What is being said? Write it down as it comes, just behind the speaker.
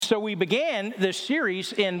So we began this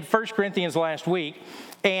series in 1 Corinthians last week,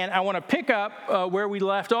 and I want to pick up where we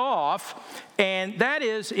left off, and that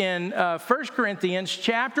is in 1 Corinthians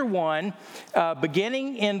chapter 1,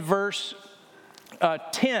 beginning in verse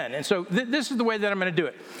 10. And so this is the way that I'm going to do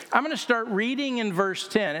it. I'm going to start reading in verse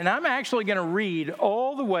 10, and I'm actually going to read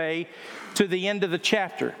all the way to the end of the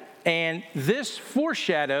chapter. And this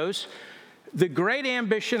foreshadows the great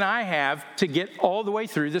ambition I have to get all the way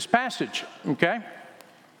through this passage, okay?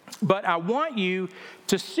 But I want you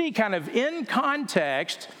to see kind of in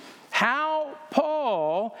context how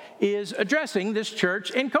Paul is addressing this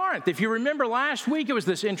church in Corinth. If you remember last week, it was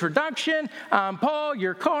this introduction. Paul,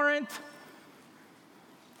 you're Corinth.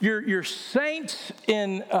 You're saints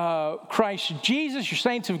in Christ Jesus. You're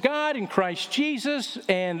saints of God in Christ Jesus.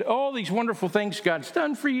 And all these wonderful things God's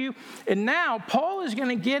done for you. And now Paul is going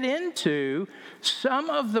to get into some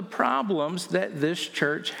of the problems that this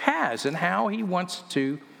church has and how he wants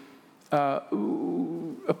to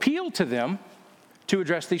appeal to them to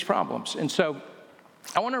address these problems. And so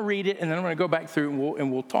I want to read it, and then I'm going to go back through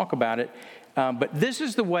and we'll talk about it. But this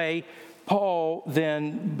is the way Paul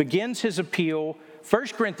then begins his appeal. 1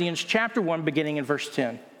 Corinthians chapter 1, beginning in verse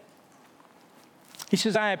 10. He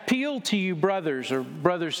says, I appeal to you, brothers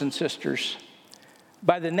and sisters,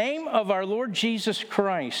 by the name of our Lord Jesus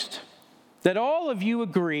Christ, that all of you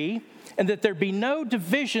agree, and that there be no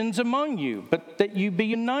divisions among you, but that you be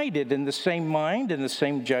united in the same mind and the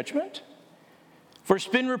same judgment. For it's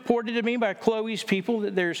been reported to me by Chloe's people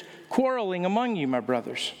that there's quarreling among you, my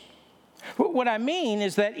brothers. What I mean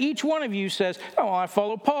is that each one of you says, oh, I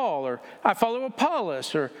follow Paul, or I follow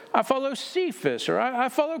Apollos, or I follow Cephas, or I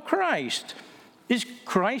follow Christ. Is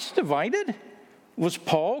Christ divided? Was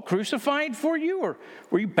Paul crucified for you, or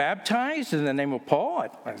were you baptized in the name of Paul?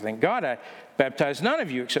 I thank God I baptized none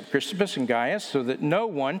of you except Crispus and Gaius, so that no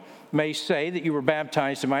one may say that you were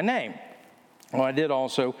baptized in my name. Well, I did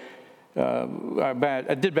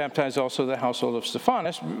baptize also the household of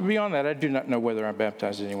Stephanas. Beyond that, I do not know whether I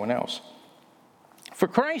baptized anyone else. For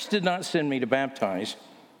Christ did not send me to baptize,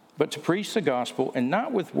 but to preach the gospel, and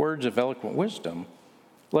not with words of eloquent wisdom,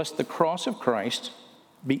 lest the cross of Christ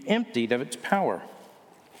be emptied of its power.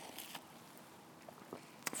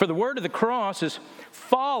 For the word of the cross is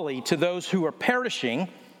folly to those who are perishing,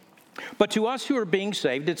 but to us who are being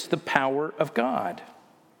saved, it's the power of God.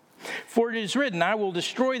 For it is written, I will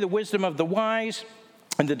destroy the wisdom of the wise,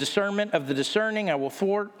 and the discernment of the discerning I will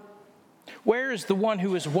thwart. Where is the one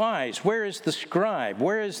who is wise? Where is the scribe?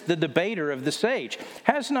 Where is the debater of the sage?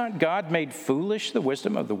 Has not God made foolish the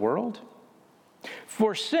wisdom of the world?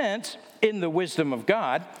 For since, in the wisdom of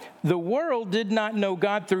God, the world did not know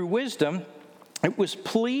God through wisdom, it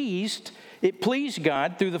pleased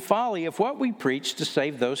God through the folly of what we preach to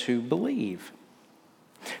save those who believe.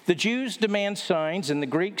 The Jews demand signs and the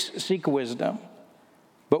Greeks seek wisdom,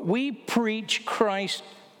 but we preach Christ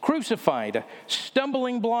crucified, a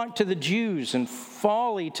stumbling block to the Jews and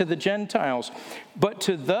folly to the Gentiles. But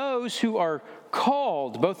to those who are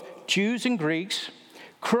called, both Jews and Greeks,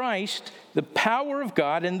 Christ, the power of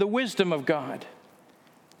God and the wisdom of God.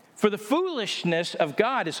 For the foolishness of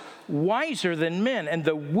God is wiser than men, and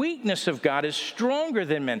the weakness of God is stronger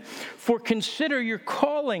than men. For consider your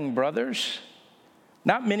calling, brothers.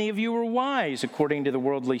 Not many of you were wise according to the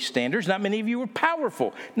worldly standards. Not many of you were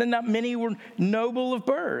powerful. Not many were noble of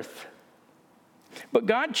birth. But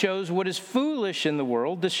God chose what is foolish in the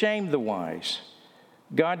world to shame the wise.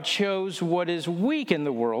 God chose what is weak in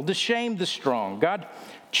the world to shame the strong. God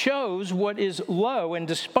chose what is low and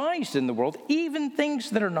despised in the world, even things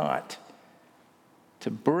that are not, to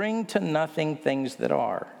bring to nothing things that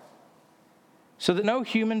are, so that no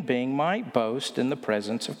human being might boast in the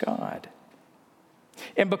presence of God.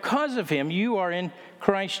 And because of him, you are in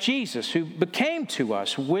Christ Jesus, who became to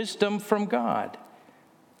us wisdom from God,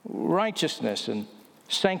 righteousness and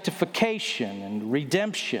sanctification and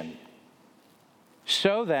redemption,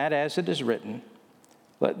 so that, as it is written,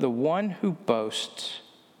 let the one who boasts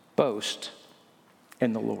boast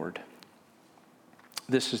in the Lord.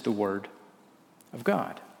 This is the word of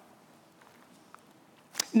God.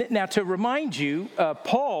 Now, to remind you,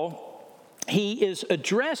 Paul, he is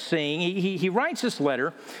addressing, he writes this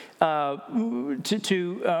letter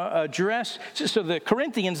to address, so the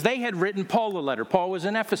Corinthians, they had written Paul a letter. Paul was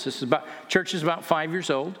in Ephesus, church is about 5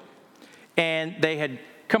 years old, and they had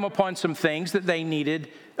come upon some things that they needed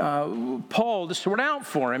Paul to sort out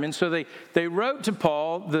for him. And so they wrote to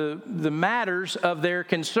Paul the matters of their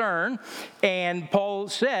concern. And Paul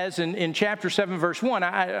says in chapter 7, verse 1,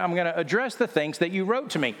 I'm going to address the things that you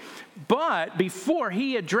wrote to me. But before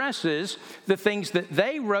he addresses the things that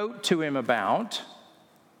they wrote to him about,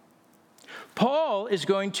 Paul is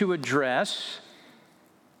going to address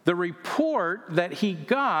the report that he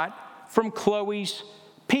got from Chloe's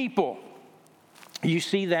people. You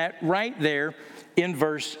see that right there in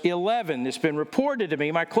verse 11. It's been reported to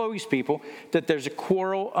me, my Chloe's people, that there's a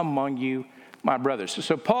quarrel among you, my brothers.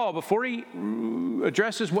 So Paul, before he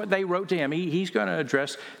addresses what they wrote to him, he's going to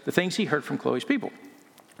address the things he heard from Chloe's people.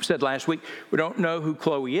 I said last week, we don't know who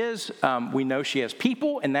Chloe is. We know she has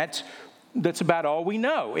people, and that's about all we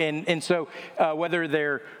know. And so whether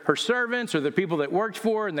they're her servants or the people that worked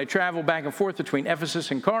for her, and they travel back and forth between Ephesus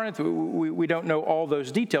and Corinth, we don't know all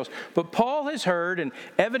those details. But Paul has heard, and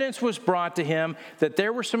evidence was brought to him that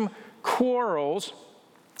there were some quarrels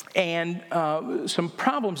and some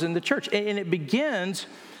problems in the church. And it begins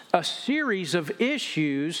a series of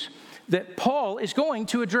issues that Paul is going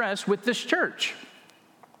to address with this church.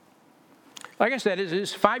 Like I said, it's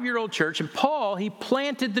his 5-year-old church, and Paul, he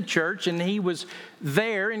planted the church, and he was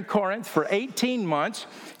there in Corinth for 18 months.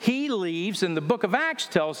 He leaves, and the book of Acts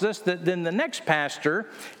tells us that then the next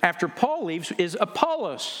pastor, after Paul leaves, is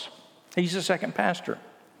Apollos. He's the second pastor.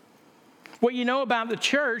 What you know about the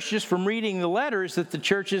church, just from reading the letter, is that the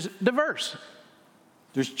church is diverse.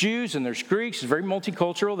 There's Jews and there's Greeks. It's very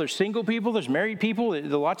multicultural. There's single people. There's married people. There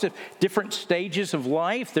are lots of different stages of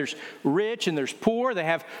life. There's rich and there's poor. They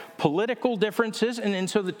have political differences. And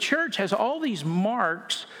so the church has all these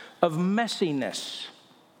marks of messiness.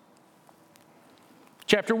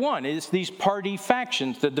 Chapter 1 is these party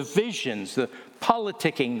factions, the divisions, the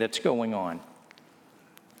politicking that's going on.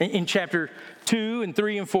 In chapter 2 and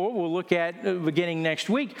 3 and 4, we'll look at beginning next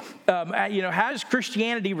week, how does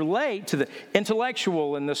Christianity relate to the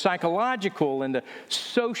intellectual and the psychological and the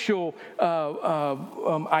social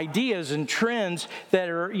ideas and trends that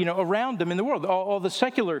are, around them in the world, all the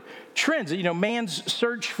secular trends, man's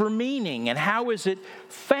search for meaning, and how is it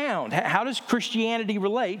found? How does Christianity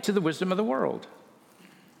relate to the wisdom of the world?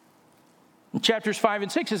 In chapters 5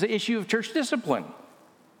 and 6 is the issue of church discipline.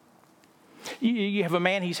 You have a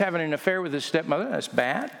man, he's having an affair with his stepmother. That's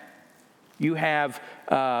bad. You have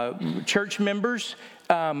church members,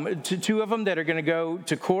 two of them that are going to go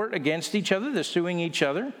to court against each other. They're suing each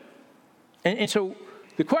other. And so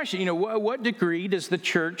the question, what degree does the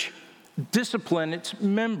church discipline its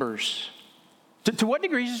members? To what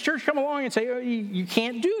degree does the church come along and say, oh, you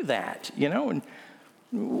can't do that? And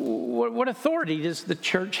what authority does the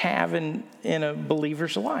church have in a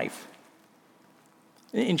believer's life?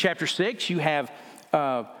 In chapter 6, you have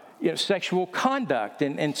sexual conduct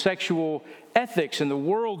and sexual ethics, and the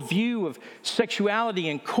worldview of sexuality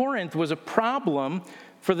in Corinth was a problem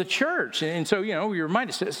for the church. And so, you're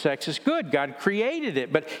reminded that sex is good. God created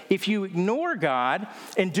it. But if you ignore God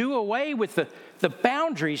and do away with the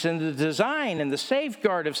boundaries and the design and the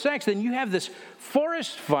safeguard of sex, then you have this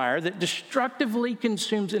forest fire that destructively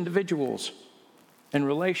consumes individuals and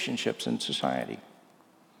relationships in society.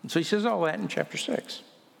 And so he says all that in chapter 6.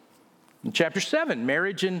 In chapter 7,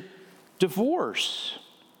 marriage and divorce.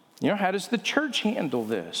 How does the church handle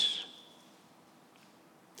this?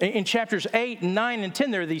 In chapters 8 and 9 and 10,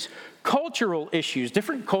 there are these cultural issues,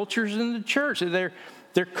 different cultures in the church. They're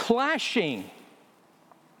clashing.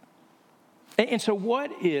 And so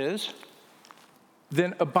what is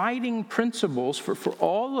then abiding principles for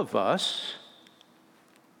all of us?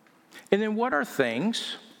 And then what are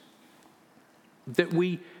things that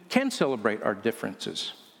we can celebrate our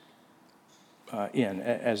differences in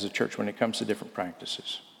as a church when it comes to different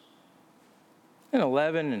practices? In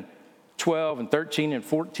 11 and 12 and 13 and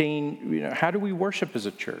 14, how do we worship as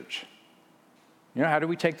a church? How do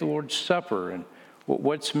we take the Lord's Supper, and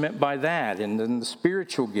what's meant by that, and then the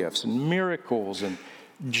spiritual gifts and miracles and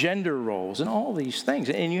gender roles and all these things.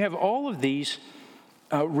 And you have all of these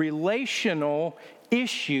relational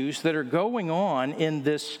issues that are going on in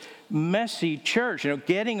this messy church,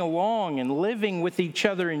 getting along and living with each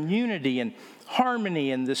other in unity and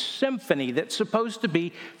harmony and the symphony that's supposed to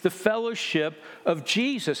be the fellowship of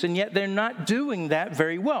Jesus, and yet they're not doing that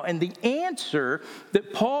very well. And the answer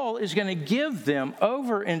that Paul is going to give them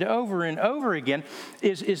over and over and over again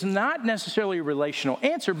is not necessarily a relational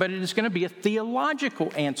answer, but it is going to be a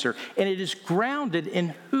theological answer, and it is grounded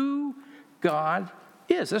in who God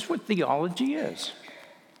is. That's what theology is.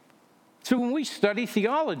 So when we study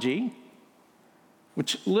theology,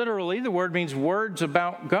 which literally the word means words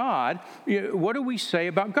about God, what do we say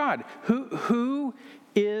about God? Who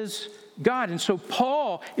is God? And so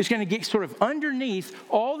Paul is going to get sort of underneath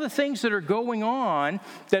all the things that are going on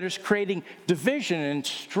that is creating division and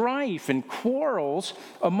strife and quarrels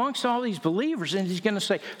amongst all these believers. And he's going to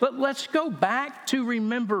say, let's go back to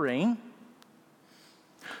remembering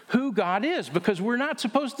who God is, because we're not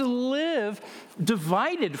supposed to live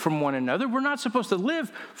divided from one another. We're not supposed to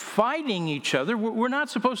live fighting each other. We're not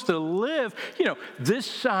supposed to live, this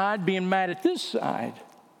side being mad at this side.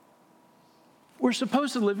 We're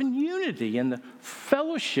supposed to live in unity in the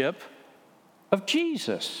fellowship of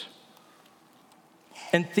Jesus.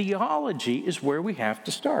 And theology is where we have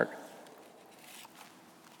to start.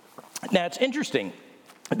 Now, it's interesting.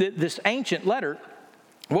 This ancient letter,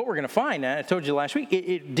 what we're going to find, I told you last week,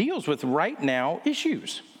 it deals with right now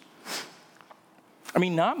issues. I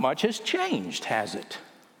mean, not much has changed, has it?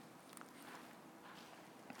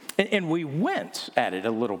 And we went at it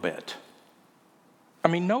a little bit. I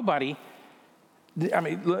mean,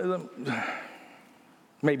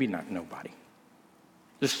 maybe not nobody.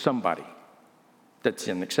 There's somebody that's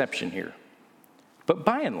an exception here. But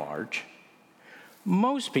by and large,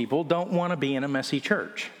 most people don't want to be in a messy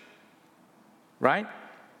church, right?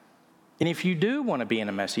 And if you do want to be in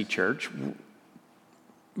a messy church,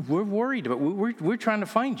 we're worried about it. We're trying to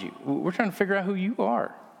find you. We're trying to figure out who you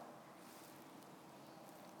are.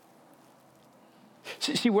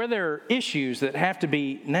 See, where there are issues that have to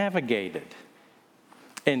be navigated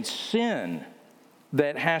and sin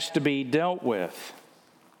that has to be dealt with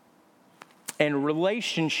and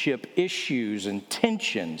relationship issues and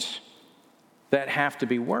tensions that have to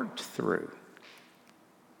be worked through.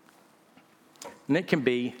 And it can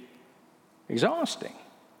be exhausting.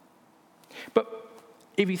 But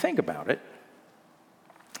if you think about it,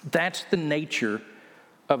 that's the nature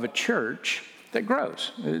of a church that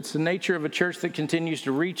grows. It's the nature of a church that continues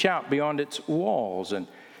to reach out beyond its walls and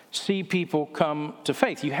see people come to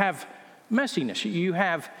faith. You have messiness. You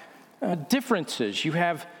have differences. You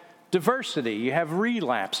have diversity. You have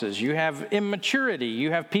relapses. You have immaturity.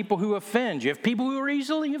 You have people who offend. You have people who are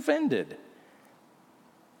easily offended.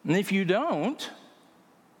 And if you don't,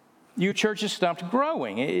 your church has stopped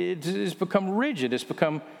growing. It's become rigid. It's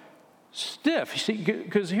become stiff. You see,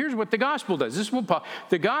 because here's what the gospel does. This is what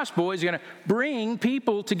the gospel is going to bring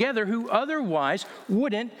people together who otherwise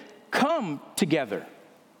wouldn't come together.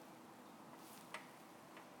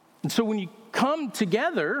 And so when you come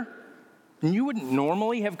together, and you wouldn't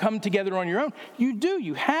normally have come together on your own, you do.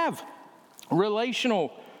 You have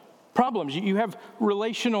relational problems. You have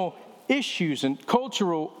relational issues and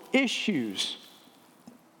cultural issues.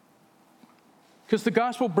 Because the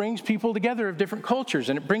gospel brings people together of different cultures,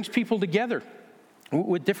 and it brings people together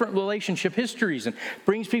with different relationship histories, and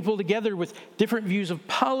brings people together with different views of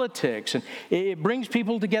politics, and it brings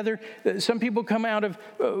people together. Some people come out of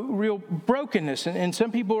real brokenness, and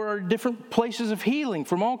some people are in different places of healing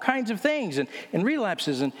from all kinds of things, and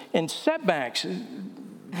relapses and setbacks.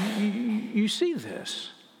 You see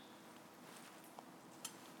this.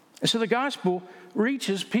 And so the gospel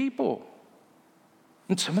reaches people.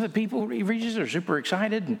 And some of the people he reaches are super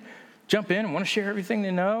excited and jump in and want to share everything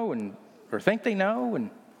they know or think they know. And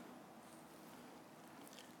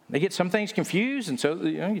they get some things confused. And so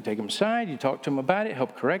you take them aside, you talk to them about it,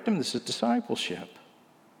 help correct them. This is discipleship.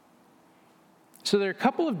 So there are a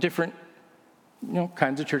couple of different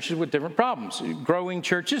kinds of churches with different problems. Growing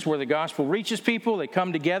churches where the gospel reaches people, they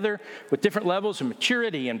come together with different levels of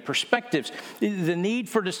maturity and perspectives. The need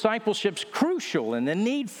for discipleship is crucial, and the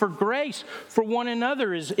need for grace for one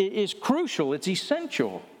another is crucial. It's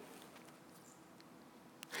essential.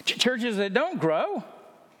 Churches that don't grow,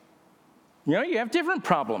 you have different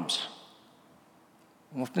problems.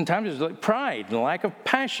 Oftentimes it's like pride and lack of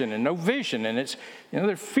passion and no vision, and it's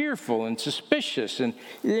they're fearful and suspicious, and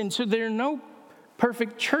so there are no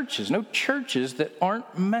perfect churches, no churches that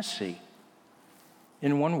aren't messy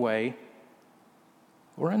in one way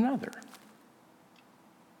or another.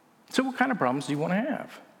 So what kind of problems do you want to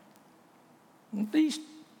have? These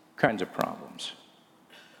kinds of problems.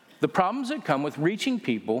 The problems that come with reaching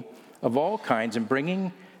people of all kinds and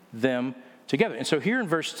bringing them together. And so here in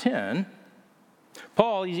verse 10,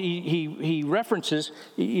 Paul, he references,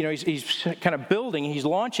 he's kind of building, he's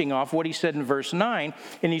launching off what he said in verse 9,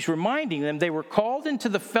 and he's reminding them they were called into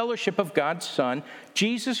the fellowship of God's Son,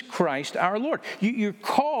 Jesus Christ our Lord. You're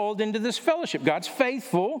called into this fellowship. God's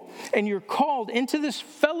faithful, and you're called into this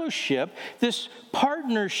fellowship, this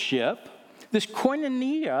partnership, this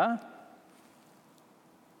koinonia,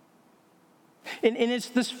 and it's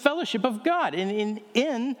this fellowship of God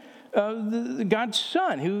in God's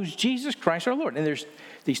Son, who's Jesus Christ our Lord. And there's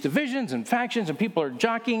these divisions and factions, and people are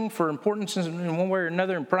jockeying for importance in one way or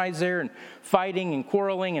another, and pride's there, and fighting and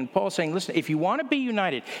quarreling. And Paul's saying, listen, if you want to be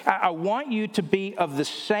united, I want you to be of the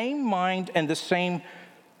same mind and the same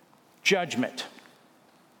judgment.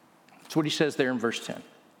 That's what he says there in verse 10.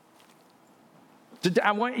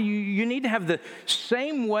 You need to have the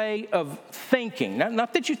same way of thinking.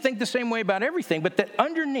 Not that you think the same way about everything, but that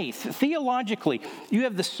underneath, theologically, you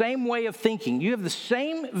have the same way of thinking. You have the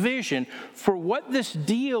same vision for what this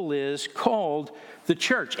deal is called the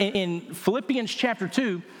church. In Philippians chapter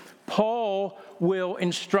 2, Paul will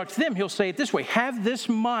instruct them. He'll say it this way: have this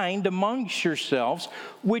mind amongst yourselves,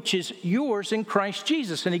 which is yours in Christ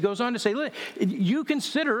Jesus. And he goes on to say, look, you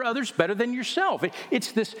consider others better than yourself.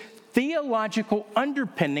 It's this theological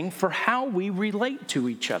underpinning for how we relate to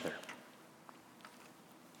each other.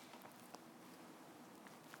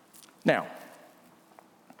 Now,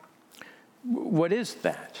 what is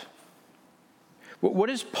that? What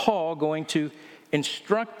is Paul going to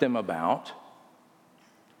instruct them about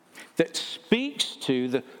that speaks to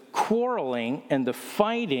the quarreling and the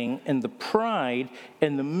fighting and the pride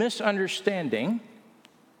and the misunderstanding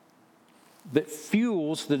that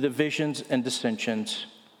fuels the divisions and dissensions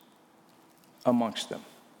amongst them?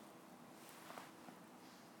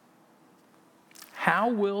 How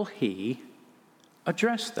will he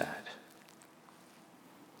address that?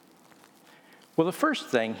 Well, the first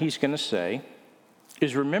thing he's going to say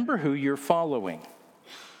is, remember who you're following.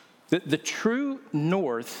 The true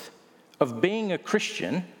north of being a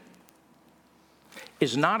Christian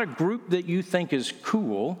is not a group that you think is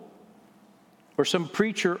cool or some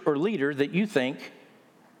preacher or leader that you think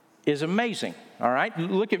is amazing. All right?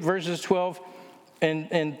 Look at verses 12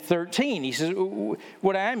 and 13. He says,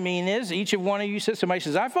 what I mean is, each of one of you says, somebody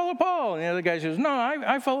says, I follow Paul. And the other guy says, no,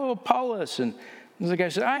 I follow Apollos. And the other guy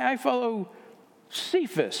says, I follow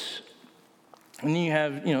Cephas. And then you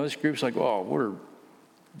have, this group's like, oh, what are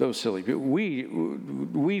those silly people?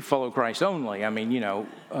 We follow Christ only. I mean, you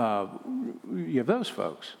have those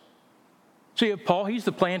folks. So you have Paul. He's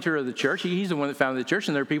the planter of the church. He's the one that founded the church.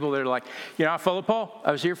 And there are people that are like, I follow Paul.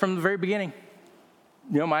 I was here from the very beginning.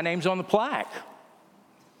 My name's on the plaque.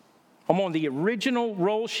 I'm on the original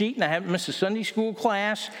roll sheet, and I haven't missed a Sunday school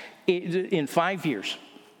class in 5 years.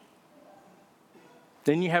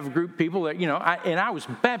 Then you have a group of people that, I was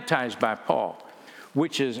baptized by Paul,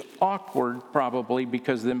 which is awkward probably,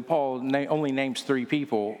 because then Paul only names 3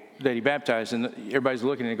 people that he baptized, and everybody's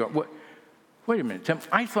looking and go, wait a minute, Tim,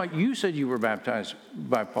 I thought you said you were baptized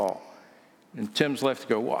by Paul. And Tim's left to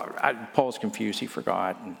go, Paul's confused, he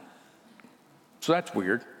forgot. And so that's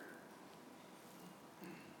weird.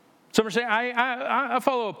 Some are saying, I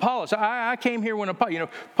follow Apollos. I came here when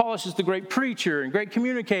Apollos is the great preacher and great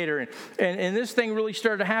communicator. And this thing really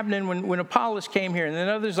started happening when Apollos came here. And then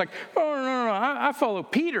others like, oh, no, I follow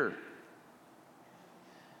Peter.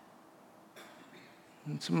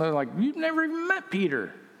 And some are like, you've never even met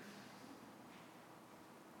Peter.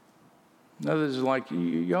 And others are like,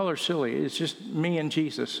 y'all are silly. It's just me and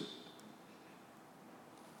Jesus.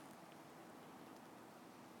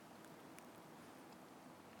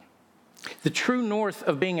 The true north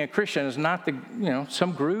of being a Christian is not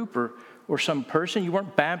some group or some person. You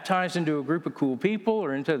weren't baptized into a group of cool people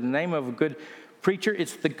or into the name of a good preacher.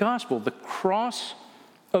 It's the gospel, the cross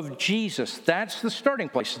of Jesus. That's the starting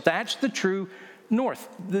place. That's the true north.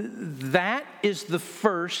 That is the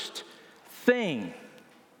first thing.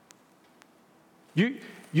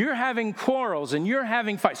 You're having quarrels and you're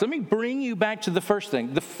having fights. Let me bring you back to the first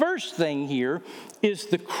thing. The first thing here is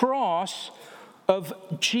the cross of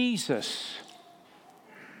Jesus.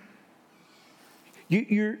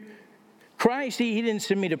 Christ, he didn't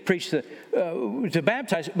send me to preach to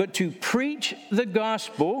baptize, but to preach the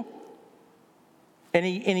gospel. And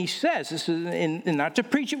he says, this is, and not to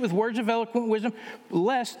preach it with words of eloquent wisdom,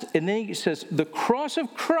 lest, and then he says, the cross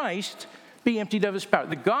of Christ be emptied of his power.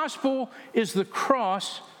 The gospel is the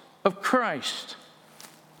cross of Christ.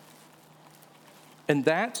 And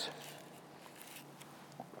that's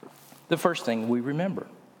the first thing we remember.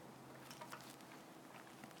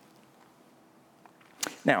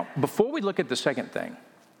 Now, before we look at the second thing,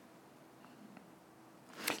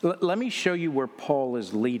 let me show you where Paul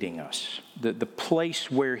is leading us, the place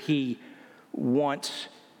where he wants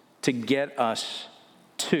to get us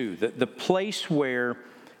to, the place where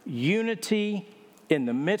unity in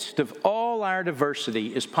the midst of all our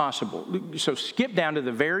diversity is possible. So skip down to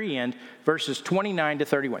the very end, verses 29 to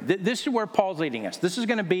 31. This is where Paul's leading us. This is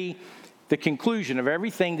going to be the conclusion of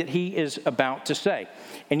everything that he is about to say.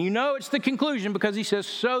 And it's the conclusion because he says,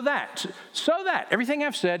 so that, everything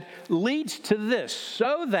I've said leads to this,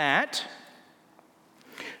 so that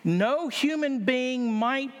no human being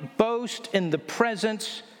might boast in the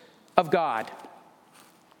presence of God.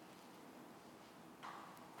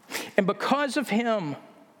 And because of him,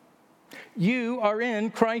 you are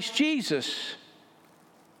in Christ Jesus,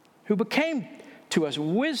 who became to us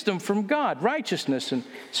wisdom from God, righteousness and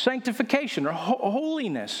sanctification or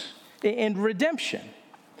holiness and redemption,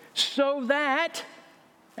 so that,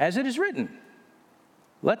 as it is written,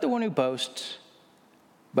 let the one who boasts,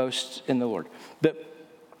 boast in the Lord.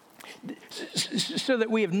 So that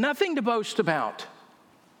we have nothing to boast about,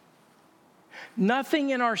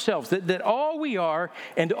 nothing in ourselves, that all we are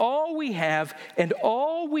and all we have and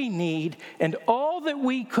all we need and all that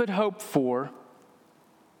we could hope for,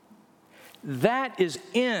 that is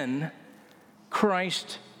in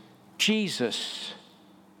Christ Jesus.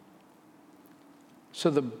 So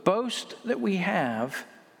the boast that we have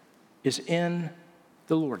is in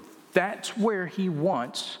the Lord. That's where He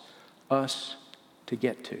wants us to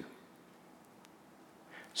get to.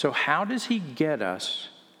 So how does He get us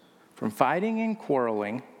from fighting and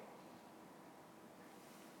quarreling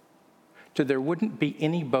to there wouldn't be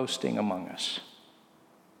any boasting among us?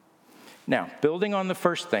 Now, building on the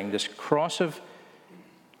first thing, this cross of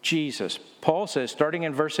Jesus, Paul says, starting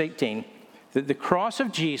in verse 18, that the cross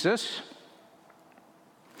of Jesus,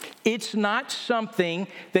 it's not something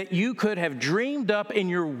that you could have dreamed up in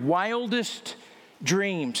your wildest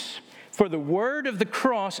dreams. For the word of the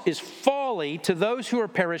cross is folly to those who are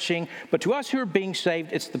perishing, but to us who are being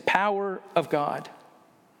saved, it's the power of God.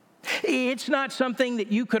 It's not something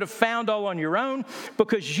that you could have found all on your own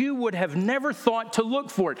because you would have never thought to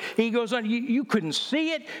look for it. He goes on, you couldn't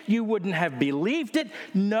see it, you wouldn't have believed it.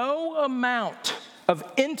 No amount of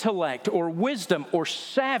intellect or wisdom or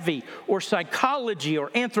savvy or psychology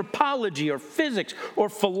or anthropology or physics or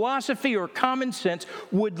philosophy or common sense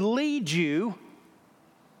would lead you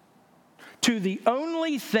to the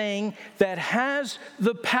only thing that has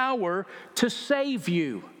the power to save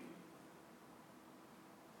you.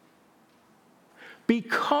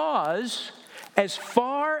 Because as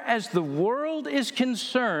far as the world is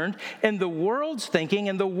concerned, and the world's thinking,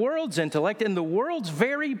 and the world's intellect, and the world's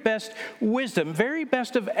very best wisdom, very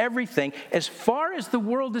best of everything, as far as the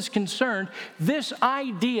world is concerned, this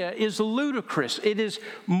idea is ludicrous. It is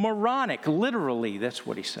moronic, literally, that's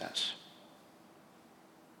what he says.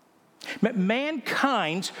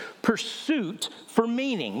 Mankind's pursuit for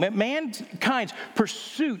meaning, mankind's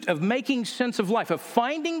pursuit of making sense of life, of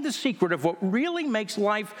finding the secret of what really makes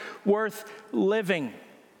life worth living.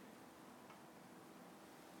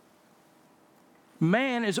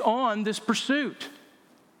 Man is on this pursuit.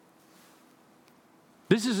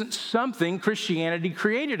 This isn't something Christianity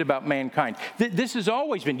created about mankind. This has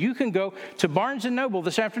always been. You can go to Barnes & Noble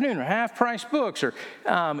this afternoon or Half Price Books,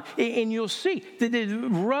 and you'll see that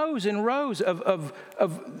rows and rows of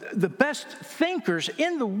the best thinkers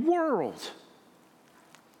in the world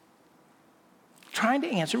trying to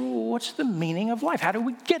answer, well, what's the meaning of life? How do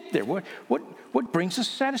we get there? What brings us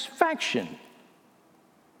satisfaction?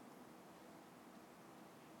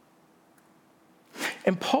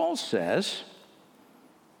 And Paul says,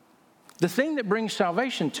 the thing that brings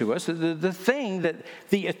salvation to us, the thing that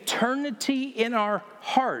the eternity in our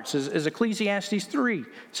hearts, as Ecclesiastes 3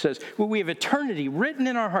 says, well, we have eternity written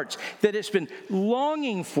in our hearts that it's been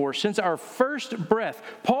longing for since our first breath.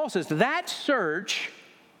 Paul says that search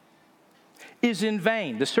is in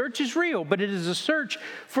vain. The search is real, but it is a search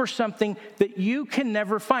for something that you can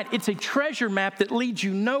never find. It's a treasure map that leads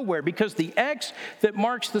you nowhere because the X that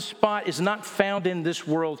marks the spot is not found in this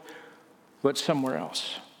world, but somewhere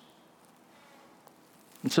else.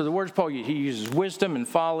 And so the words Paul, he uses wisdom and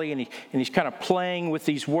folly, and he's kind of playing with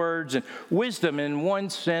these words. And wisdom, in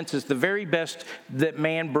one sense, is the very best that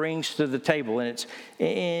man brings to the table. And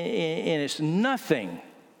it's nothing.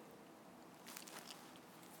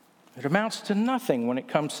 It amounts to nothing when it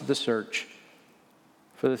comes to the search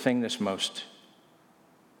for the thing that's most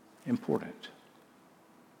important.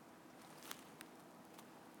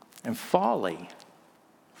 And folly,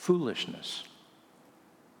 foolishness,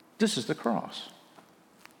 this is the cross.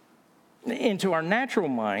 Into our natural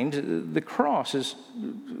mind, the cross is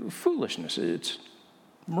foolishness. It's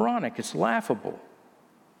moronic. It's laughable.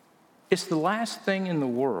 It's the last thing in the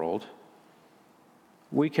world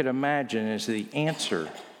we could imagine as the answer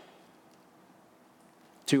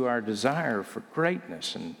to our desire for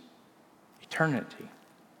greatness and eternity.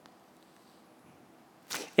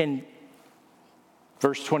 In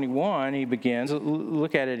verse 21, he begins,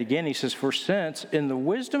 look at it again. He says, for since in the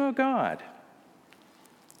wisdom of God,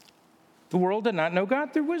 the world did not know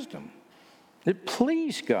God through wisdom. It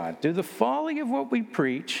pleased God through the folly of what we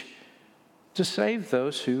preach to save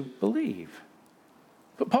those who believe.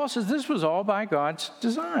 But Paul says this was all by God's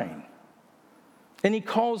design. And he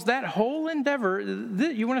calls that whole endeavor,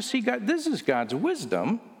 you want to see God, this is God's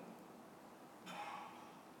wisdom.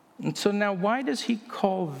 And so now why does he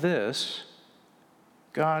call this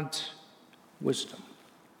God's wisdom.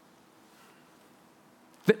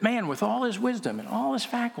 That man, with all his wisdom and all his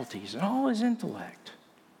faculties and all his intellect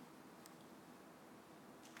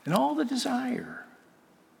and all the desire,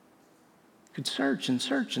 could search and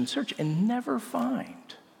search and search and never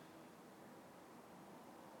find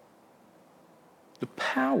the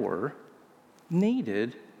power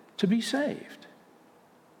needed to be saved.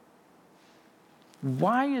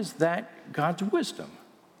 Why is that God's wisdom?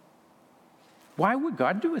 Why would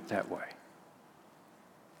God do it that way?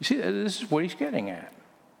 You see, this is what he's getting at.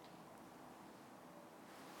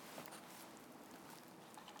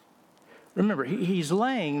 Remember, he's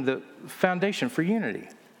laying the foundation for unity.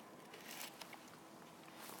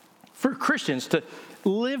 For Christians to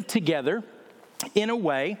live together in a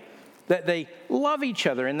way that they love each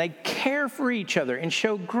other and they care for each other and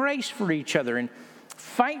show grace for each other and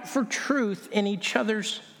fight for truth in each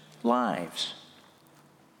other's lives.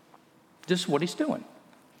 This is what he's doing.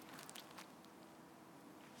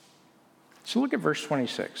 So look at verse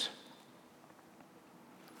 26.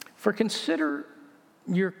 For consider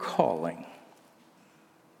your calling.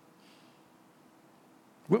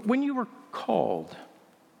 When you were called,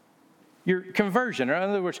 your conversion, or in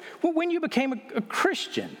other words, when you became a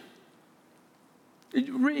Christian,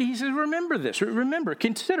 he says, remember this. Remember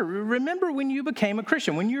when you became a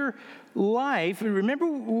Christian. Remember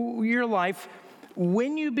your life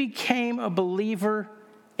when you became a believer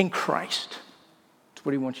in Christ. That's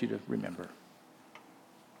what he wants you to remember.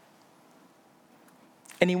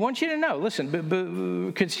 And he wants you to know,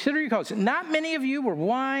 listen, consider your calling. Not many of you were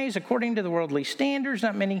wise according to the worldly standards.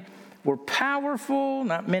 Not many were powerful.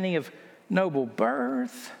 Not many of noble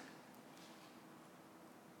birth.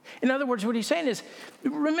 In other words, what he's saying is,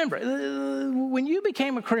 remember, when you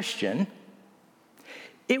became a Christian,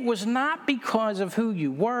 it was not because of who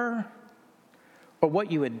you were or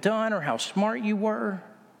what you had done or how smart you were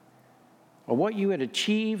or what you had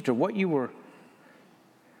achieved or where you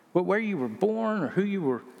were born or who you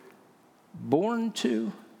were born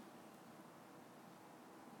to.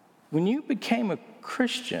 When you became a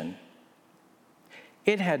Christian,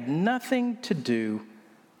 it had nothing to do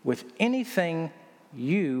with anything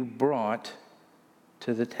you brought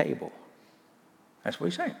to the table. That's what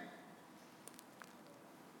he's saying.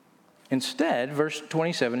 Instead, verse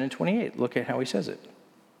 27 and 28, look at how he says it.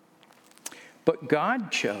 But God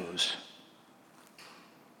chose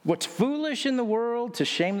what's foolish in the world to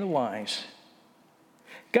shame the wise.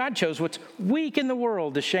 God chose what's weak in the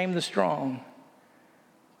world to shame the strong.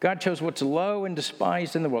 God chose what's low and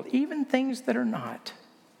despised in the world, even things that are not,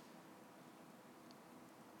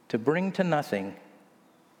 to bring to nothing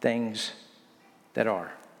things that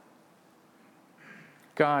are.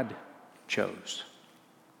 God chose.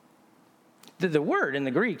 The word in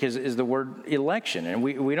the Greek is the word election, and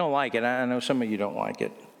we don't like it. I know some of you don't like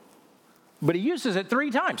it. But he uses it 3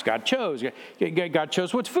 times. God chose. God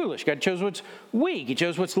chose what's foolish. God chose what's weak. He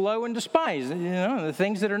chose what's low and despised, the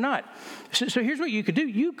things that are not. So here's what you could do.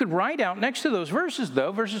 You could write out next to those verses,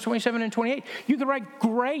 though, verses 27 and 28, you could write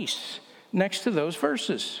grace next to those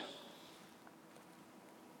verses.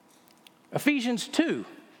 Ephesians 2.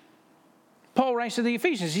 Paul writes to the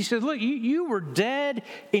Ephesians. He says, look, you were dead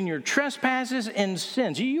in your trespasses and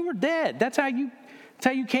sins. You were dead. That's how you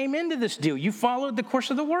came into this deal. You followed the course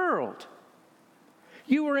of the world.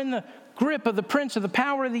 You were in the grip of the prince of the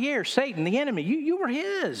power of the air, Satan, the enemy. You were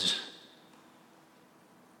his.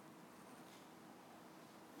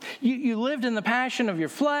 You lived in the passion of your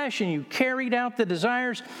flesh, and you carried out the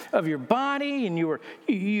desires of your body, and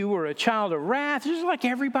you were a child of wrath, just like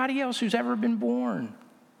everybody else who's ever been born.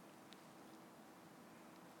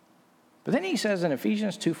 But then he says in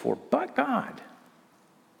Ephesians 2:4, but God,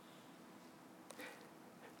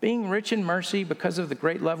 being rich in mercy because of the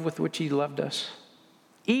great love with which he loved us,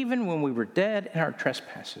 even when we were dead in our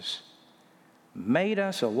trespasses, made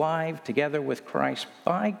us alive together with Christ.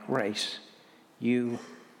 By grace you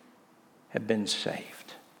have been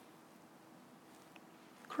saved.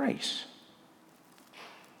 Grace.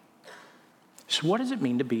 So what does it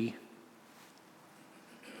mean to be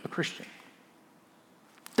a Christian?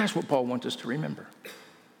 That's what Paul wants us to remember.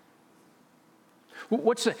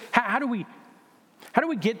 How do we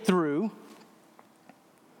get through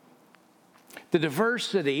the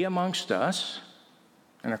diversity amongst us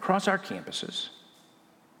and across our campuses,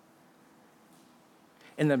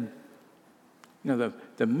 and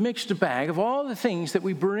the mixed bag of all the things that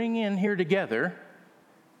we bring in here together,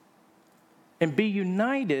 and be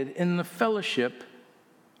united in the fellowship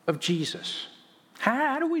of Jesus?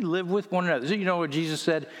 How do we live with one another? You know what Jesus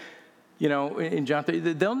said, in John 3,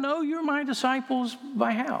 they'll know you're my disciples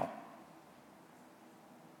by how?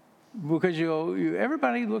 Because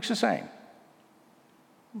everybody looks the same.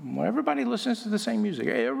 Well, everybody listens to the same music.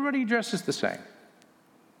 Everybody dresses the same.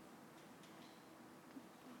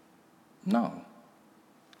 No.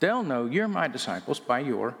 They'll know you're my disciples by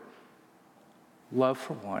your love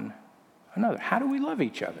for one another. How do we love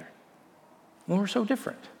each other when we're so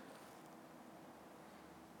different?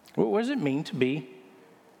 What does it mean to be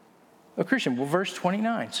a Christian? Well, verse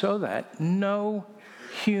 29, so that no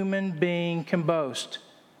human being can boast.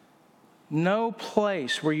 No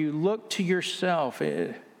place where you look to yourself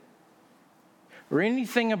or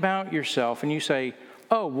anything about yourself and you say,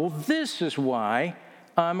 oh, well, this is why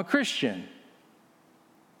I'm a Christian.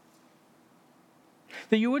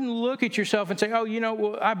 That you wouldn't look at yourself and say, oh,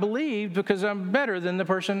 well, I believe because I'm better than the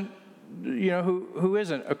person, who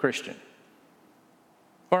isn't a Christian.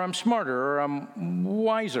 Or I'm smarter, or I'm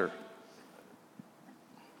wiser.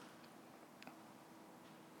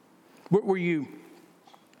 Were you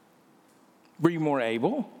more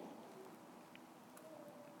able?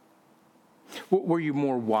 Were you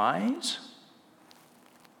more wise?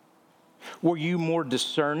 Were you more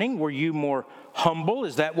discerning? Were you more humble?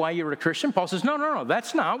 Is that why you're a Christian? Paul says, no,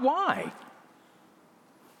 that's not why.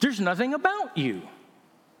 There's nothing about you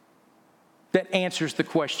that answers the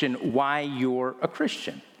question why you're a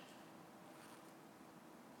Christian.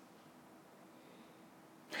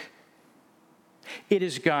 It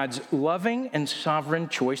is God's loving and sovereign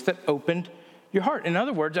choice that opened your heart. In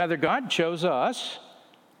other words, either God chose us,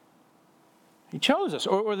 He chose us,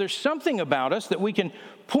 or there's something about us that we can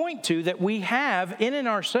point to that we have in and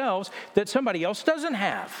ourselves that somebody else doesn't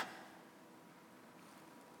have.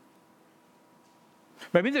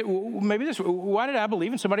 Maybe this, why did I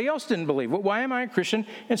believe and somebody else didn't believe? Why am I a Christian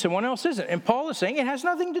and someone else isn't? And Paul is saying it has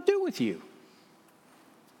nothing to do with you.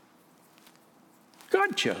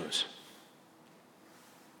 God chose.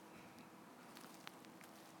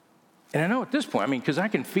 And I know at this point, because I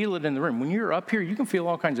can feel it in the room. When you're up here, you can feel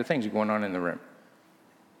all kinds of things going on in the room.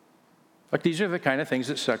 Like these are the kind of things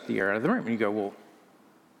that suck the air out of the room. And you go, well,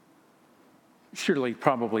 surely,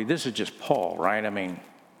 probably, this is just Paul, right?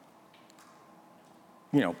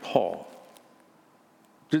 Paul.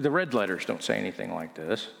 The red letters don't say anything like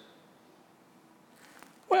this.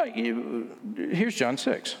 Well, here's John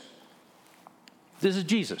 6. This is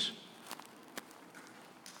Jesus.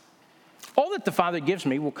 All that the Father gives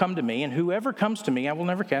me will come to me, and whoever comes to me I will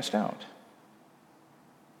never cast out.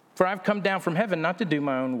 For I've come down from heaven not to do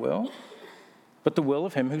my own will, but the will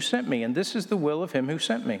of him who sent me. And this is the will of him who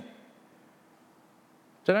sent me,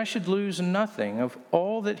 that I should lose nothing of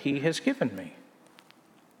all that he has given me,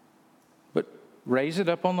 but raise it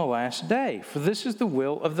up on the last day. For this is the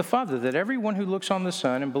will of the Father, that everyone who looks on the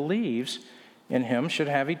Son and believes in him should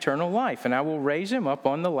have eternal life. And I will raise him up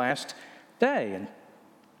on the last day. And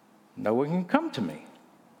no one can come to me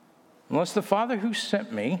unless the Father who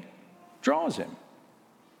sent me draws him.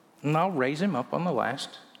 And I'll raise him up on the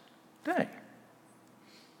last day.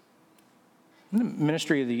 In the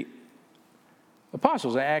ministry of the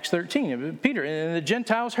apostles, Acts 13, Peter and the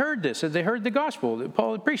Gentiles heard this. They heard the gospel that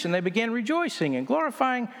Paul had preached, and they began rejoicing and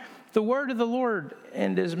glorifying the word of the Lord.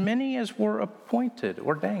 And as many as were appointed,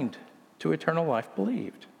 ordained to eternal life,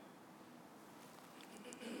 believed.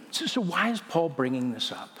 So why is Paul bringing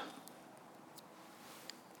this up?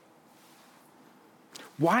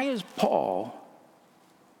 Why is Paul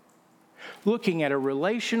looking at a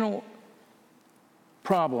relational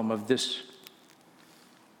problem of this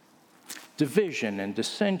division and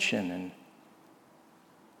dissension and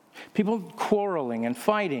people quarreling and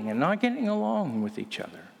fighting and not getting along with each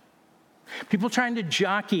other? People trying to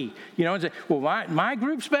jockey, and say, well, my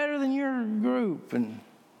group's better than your group. And,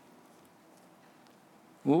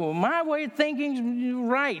 well, my way of thinking's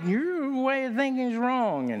right and your way of thinking's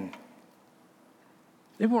wrong. And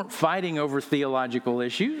they weren't fighting over theological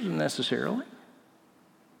issues necessarily.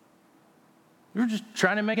 They were just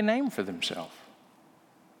trying to make a name for themselves.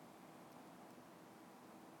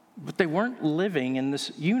 But they weren't living in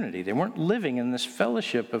this unity. They weren't living in this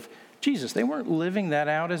fellowship of Jesus. They weren't living that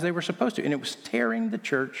out as they were supposed to. And it was tearing the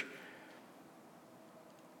church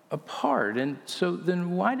apart. And so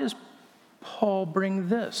then why does Paul bring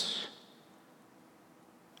this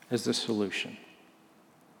as the solution?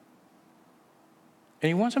 And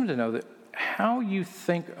he wants them to know that how you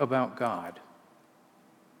think about God,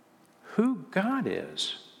 who God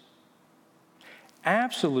is,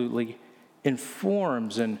 absolutely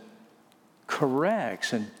informs and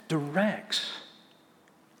corrects and directs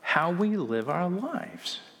how we live our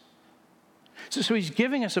lives. So he's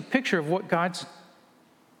giving us a picture of what God's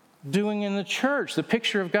doing in the church, the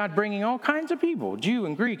picture of God bringing all kinds of people, Jew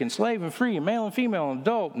and Greek and slave and free and male and female and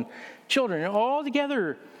adult and children, all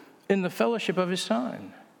together in the fellowship of his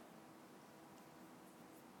Son.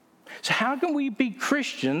 So how can we be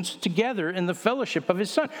Christians together in the fellowship of his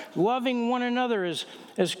Son, loving one another as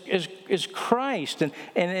Christ?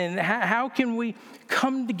 And how can we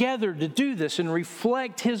come together to do this and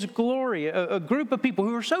reflect his glory, a group of people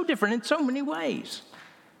who are so different in so many ways?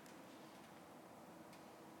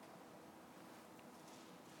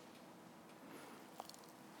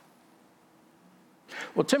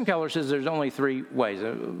 Well, Tim Keller says there's only three ways.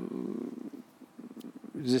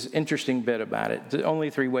 There's this interesting bit about it. There's only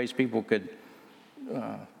three ways people could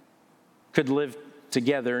live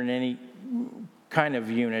together in any kind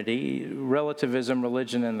of unity: relativism,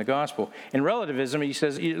 religion, and the gospel. In relativism, he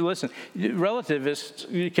says, listen, relativists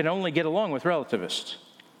can only get along with relativists.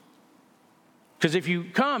 Because if you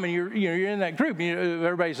come and you're in that group,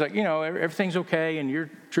 everybody's like, everything's okay, and your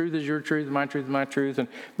truth is your truth, my truth is my truth.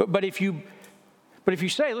 But if you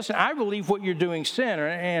say, listen, I believe what you're doing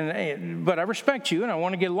sin, but I respect you and I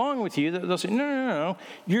want to get along with you, they'll say, no,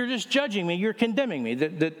 you're just judging me, you're condemning me.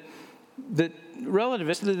 That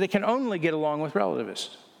relativists, they can only get along with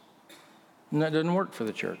relativists. And that doesn't work for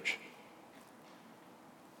the church.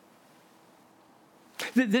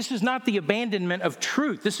 This is not the abandonment of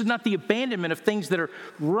truth. This is not the abandonment of things that are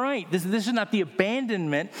right. This is not the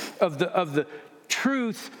abandonment of the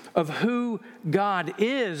truth of who God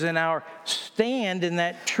is and our stand in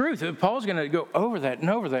that truth. Paul's going to go over that and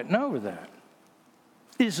over that and over that.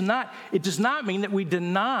 It does not mean that we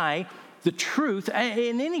deny the truth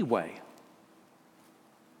in any way.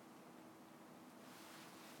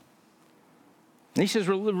 And he says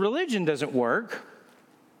religion doesn't work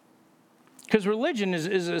because religion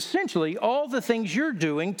is essentially all the things you're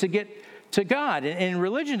doing to get to God. And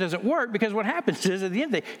religion doesn't work because what happens is at the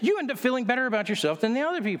end of the day, you end up feeling better about yourself than the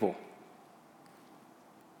other people.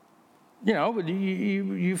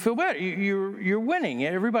 You feel better. You're winning.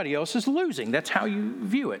 Everybody else is losing. That's how you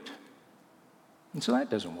view it. And so that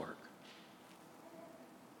doesn't work.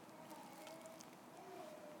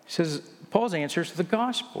 He says, Paul's answer is the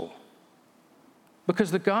gospel.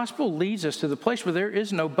 Because the gospel leads us to the place where there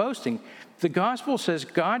is no boasting. The gospel says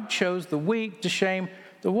God chose the weak to shame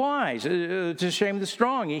the wise, to shame the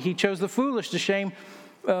strong. He chose the foolish to shame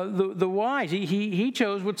the wise. He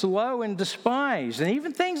chose what's low and despised, and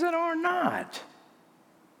even things that are not,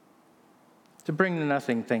 to bring to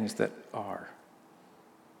nothing things that are.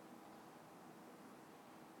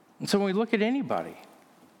 And so when we look at anybody,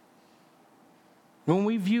 when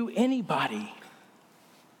we view anybody,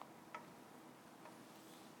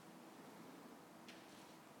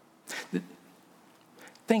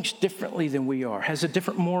 thinks differently than we are, has a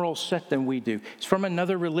different moral set than we do. It's from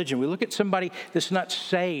another religion. We look at somebody that's not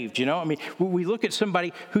saved, we look at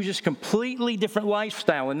somebody who's just completely different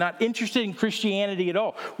lifestyle and not interested in Christianity at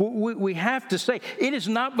all. We have to say, it is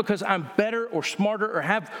not because I'm better or smarter or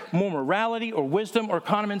have more morality or wisdom or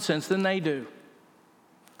common sense than they do.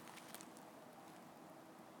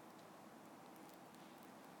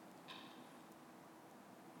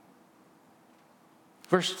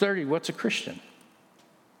 Verse 30, what's a Christian?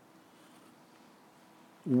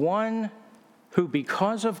 One who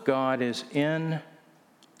because of God is in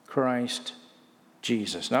Christ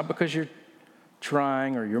Jesus. Not because you're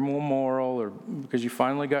trying or you're more moral or because you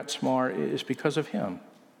finally got smart. It's because of him.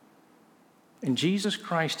 In Jesus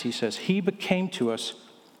Christ, he says, he became to us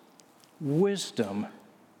wisdom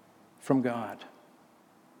from God.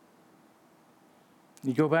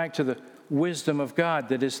 You go back to the wisdom of God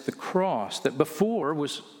that is the cross, that before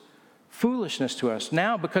was foolishness to us.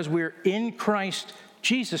 Now, because we're in Christ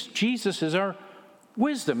Jesus, Jesus is our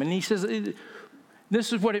wisdom. And he says,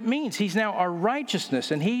 this is what it means. He's now our righteousness,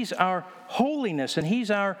 and he's our holiness, and he's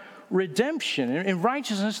our redemption. And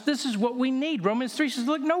righteousness, this is what we need. Romans 3 says,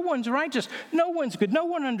 look, no one's righteous. No one's good. No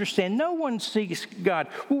one understands. No one seeks God.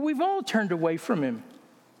 Well, we've all turned away from him.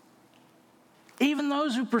 Even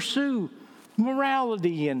those who pursue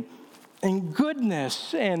morality and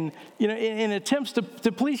goodness and, in attempts to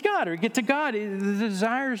please God or get to God, the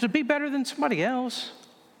desire is to be better than somebody else.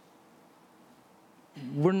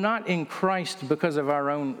 We're not in Christ because of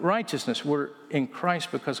our own righteousness. We're in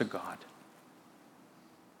Christ because of God.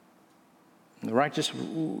 And the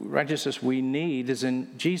righteousness we need is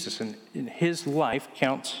in Jesus, and his life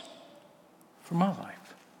counts for my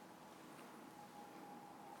life.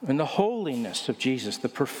 And the holiness of Jesus, the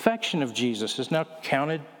perfection of Jesus is now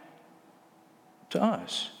counted to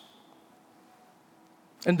us.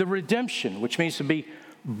 And the redemption, which means to be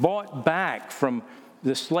bought back from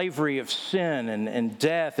the slavery of sin and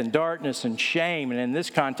death and darkness and shame, and in this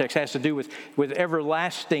context has to do with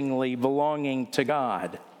everlastingly belonging to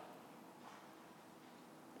God.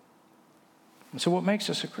 And so what makes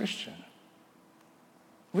us a Christian?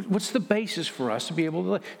 What's the basis for us to be able to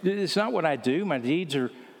live? It's not what I do. My deeds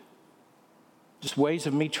are just ways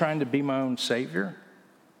of me trying to be my own Savior.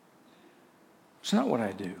 It's not what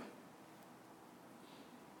I do.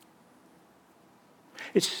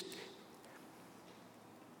 It's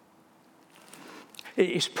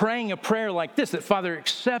praying a prayer like this, that Father,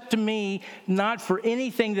 accept me not for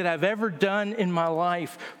anything that I've ever done in my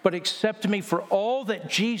life, but accept me for all that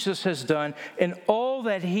Jesus has done and all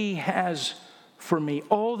that he has for me,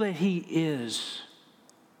 all that he is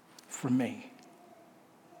for me.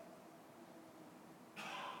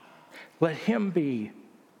 Let him be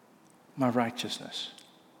my righteousness.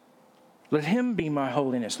 Let him be my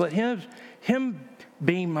holiness. Let him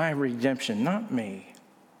be my redemption, not me.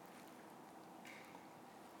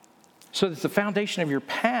 So that the foundation of your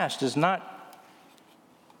past is not,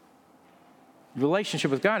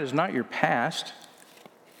 relationship with God is not your past,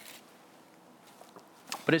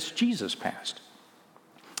 but it's Jesus' past.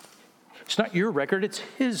 It's not your record, it's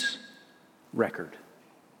his record.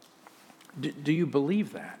 Do you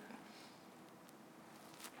believe that?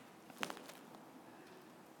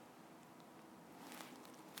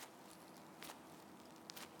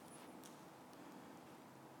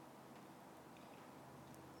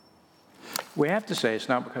 We have to say it's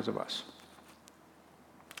not because of us.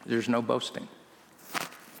 There's no boasting.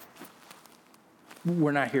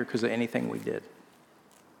 We're not here because of anything we did.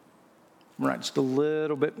 We're not just a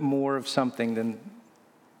little bit more of something than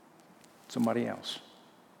somebody else.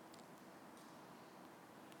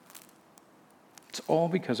 It's all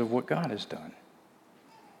because of what God has done.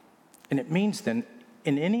 And it means then,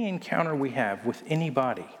 in any encounter we have with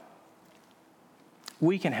anybody,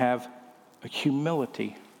 we can have a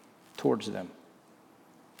humility towards them.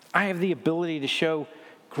 I have the ability to show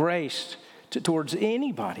grace towards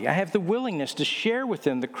anybody. I have the willingness to share with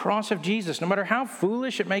them the cross of Jesus, no matter how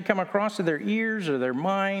foolish it may come across to their ears or their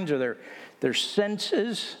minds or their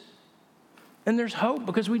senses. And there's hope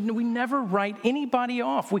because we never write anybody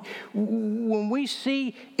off. When we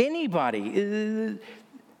see anybody, there's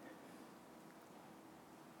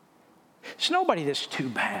nobody that's too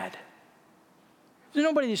bad. There's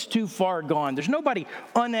nobody that's too far gone. There's nobody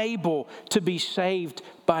unable to be saved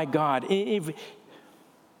by God. And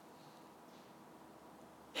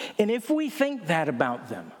if we think that about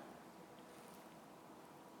them,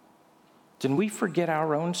 then we forget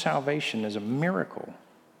our own salvation as a miracle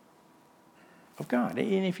of God.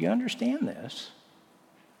 And if you understand this,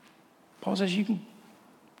 Paul says you can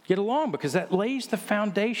get along because that lays the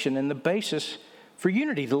foundation and the basis for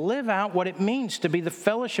unity, to live out what it means to be the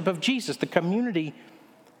fellowship of Jesus, the community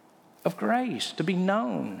of grace, to be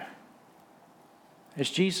known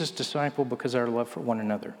as Jesus' disciple because of our love for one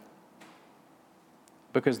another.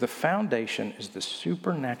 Because the foundation is the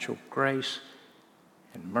supernatural grace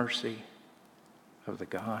and mercy of the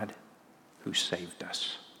God who saved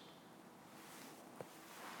us.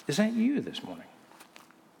 Is that you this morning?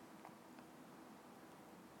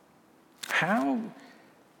 How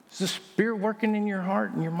is the Spirit working in your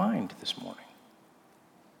heart and your mind this morning?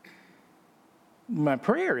 My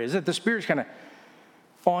prayer is that the Spirit's kind of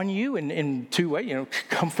on you in two ways,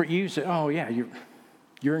 comfort you, say, oh yeah,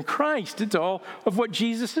 you're in Christ. It's all of what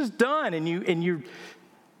Jesus has done, and you're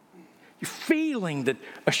feeling the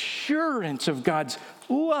assurance of God's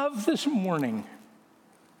love this morning.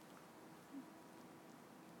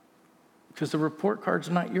 Because the report card's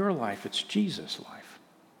not your life, it's Jesus' life.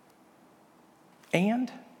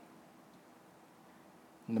 And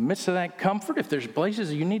in the midst of that comfort, if there's places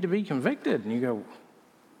that you need to be convicted, and you go,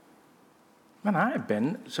 man, I have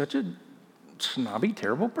been such a snobby,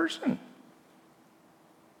 terrible person.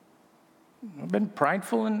 I've been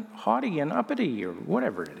prideful and haughty and uppity or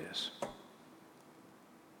whatever it is. But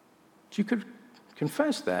you could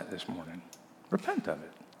confess that this morning. Repent of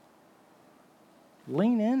it.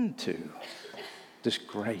 Lean into this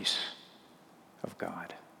grace of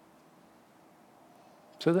God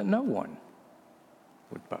so that no one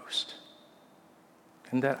would boast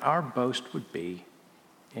and that our boast would be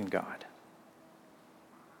in God.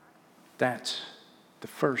 That's the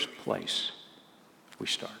first place we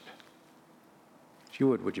start. If you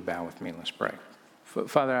would you bow with me and let's pray.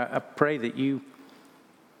 Father, I pray that you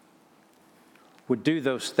would do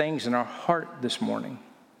those things in our heart this morning.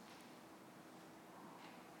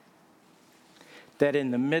 That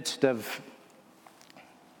in the midst of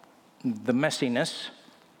the messiness,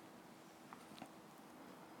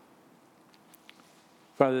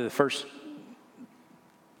 Father, the first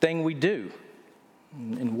thing we do,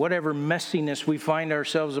 in whatever messiness we find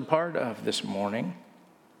ourselves a part of this morning,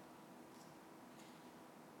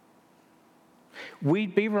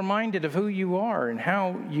 we'd be reminded of who you are and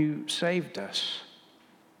how you saved us.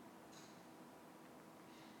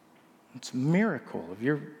 It's a miracle of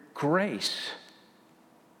your grace.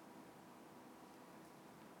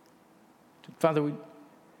 Father, we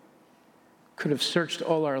could have searched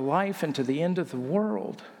all our life and to the end of the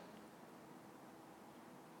world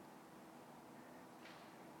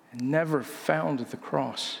and never found the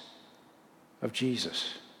cross of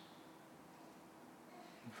Jesus.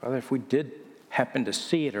 Father, if we did happen to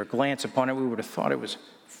see it or glance upon it, we would have thought it was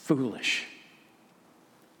foolish.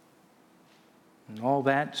 And all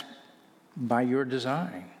that's by your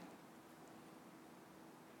design.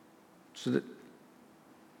 So that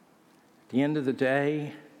at the end of the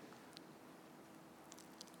day,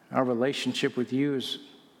 our relationship with you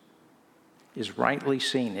is rightly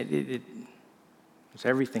seen. It has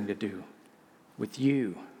everything to do with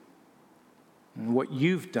you and what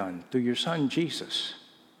you've done through your Son, Jesus.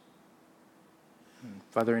 And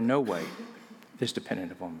Father, in no way is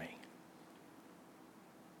dependent upon me.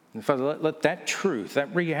 And Father, let that truth,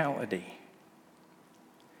 that reality,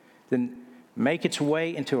 then make its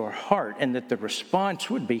way into our heart, and that the response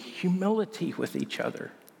would be humility with each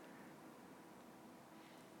other.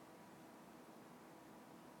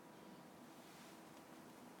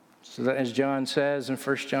 So that, as John says in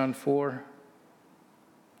 1 John 4,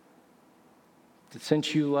 that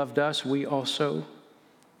since you loved us, we also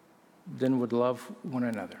then would love one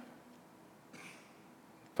another.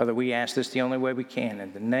 Father, we ask this the only way we can,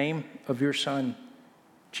 in the name of your Son,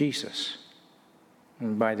 Jesus,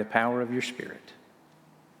 and by the power of your Spirit.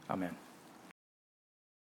 Amen.